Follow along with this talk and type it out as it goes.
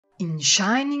In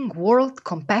Shining World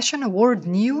Compassion Award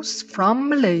news from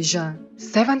Malaysia,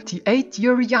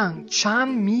 78-year young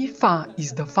Mee Fah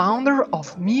is the founder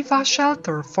of Mee Fah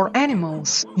Shelter for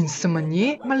Animals in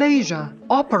Semenyih, Malaysia.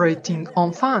 Operating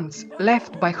on funds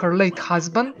left by her late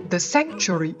husband, the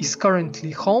sanctuary is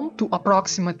currently home to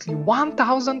approximately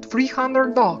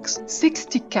 1,300 dogs,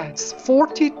 60 cats,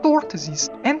 40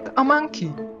 tortoises, and a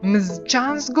monkey. Ms.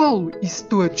 Chan's goal is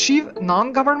to achieve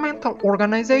non-governmental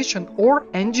organization or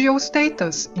NGO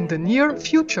status in the near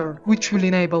future, which will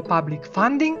enable public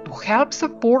funding to help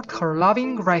support her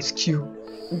loving rescue.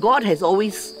 God has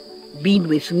always been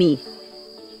with me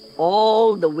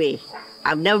all the way.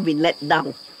 I've never been let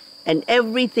down, and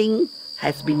everything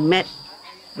has been met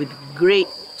with great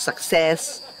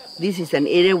success. This is an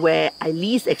area where I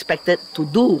least expected to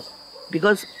do,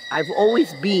 because I've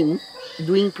always been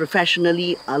doing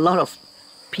professionally a lot of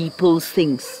people's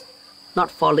things,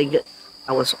 not four-legged.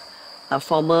 I was a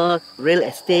former real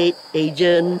estate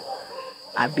agent.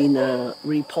 I've been a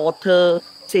reporter,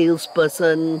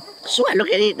 salesperson. So I look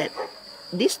at it that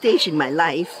this stage in my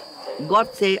life,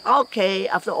 God say, okay,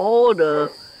 after all the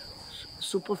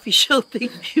superficial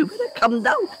things, you better come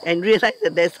down and realize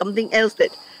that there's something else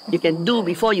that you can do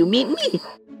before you meet me.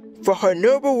 For her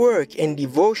noble work and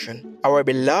devotion, our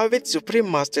beloved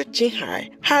Supreme Master Ching Hai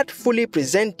had fully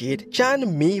presented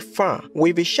Mee Fah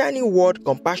with a Shining World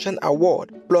Compassion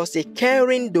Award plus a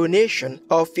caring donation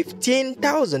of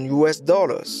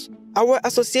 $15,000. Our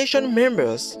association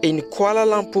members in Kuala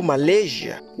Lumpur,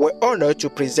 Malaysia were honored to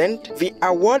present the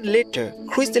award letter,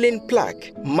 crystalline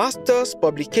plaque, master's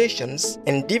publications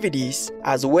and DVDs,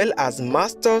 as well as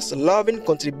master's loving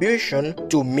contribution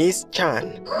to Miss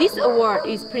Chan. This award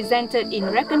is presented in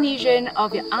recognition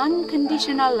of your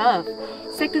unconditional love,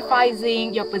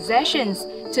 sacrificing your possessions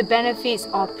to benefit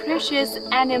our precious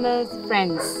animal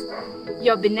friends.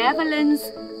 Your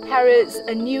benevolence heralds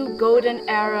a new golden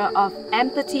era of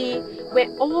empathy where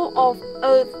all of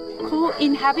Earth's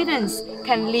co-inhabitants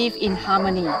can live in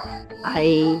harmony.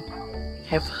 I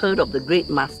have heard of the great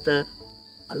master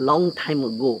a long time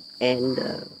ago, and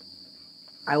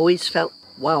I always felt,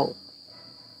 wow,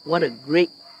 what a great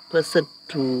person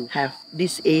to have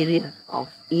this area of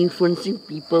influencing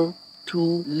people to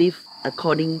live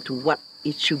according to what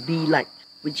it should be like,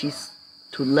 which is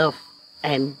to love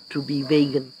and to be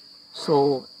vegan.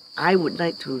 So I would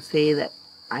like to say that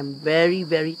I'm very,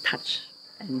 very touched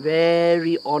and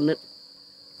very honored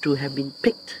to have been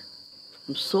picked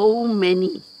from so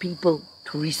many people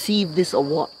to receive this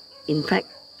award. In fact,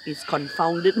 it's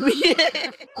confounded me.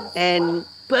 And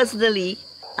personally,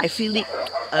 I feel it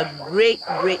a great,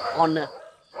 great honor.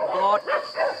 God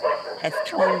has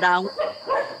come down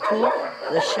to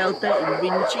the shelter in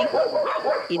Rinching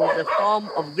in the form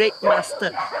of Great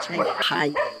Master Ching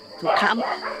Hai to come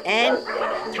and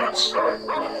touch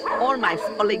all my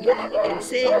four-legged and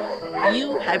say,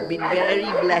 you have been very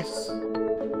blessed.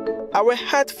 Our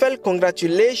heartfelt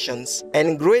congratulations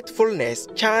and gratefulness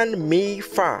Mee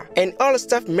Fah and all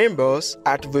staff members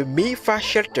at the Mee Fah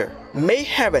Shelter. May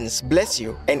heavens bless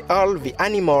you and all the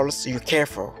animals you care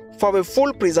for. For the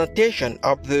full presentation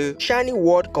of the Shining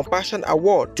World Compassion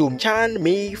Award to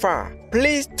Mee Fah,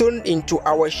 please tune into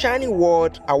our Shining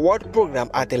World Award program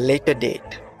at a later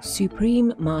date.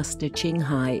 Supreme Master Ching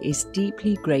Hai is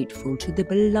deeply grateful to the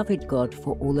beloved God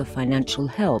for all the financial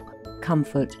help,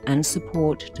 comfort and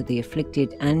support to the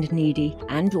afflicted and needy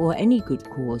and/or any good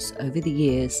cause over the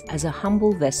years as a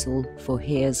humble vessel for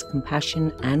His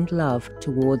compassion and love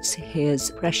towards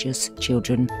His precious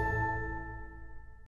children.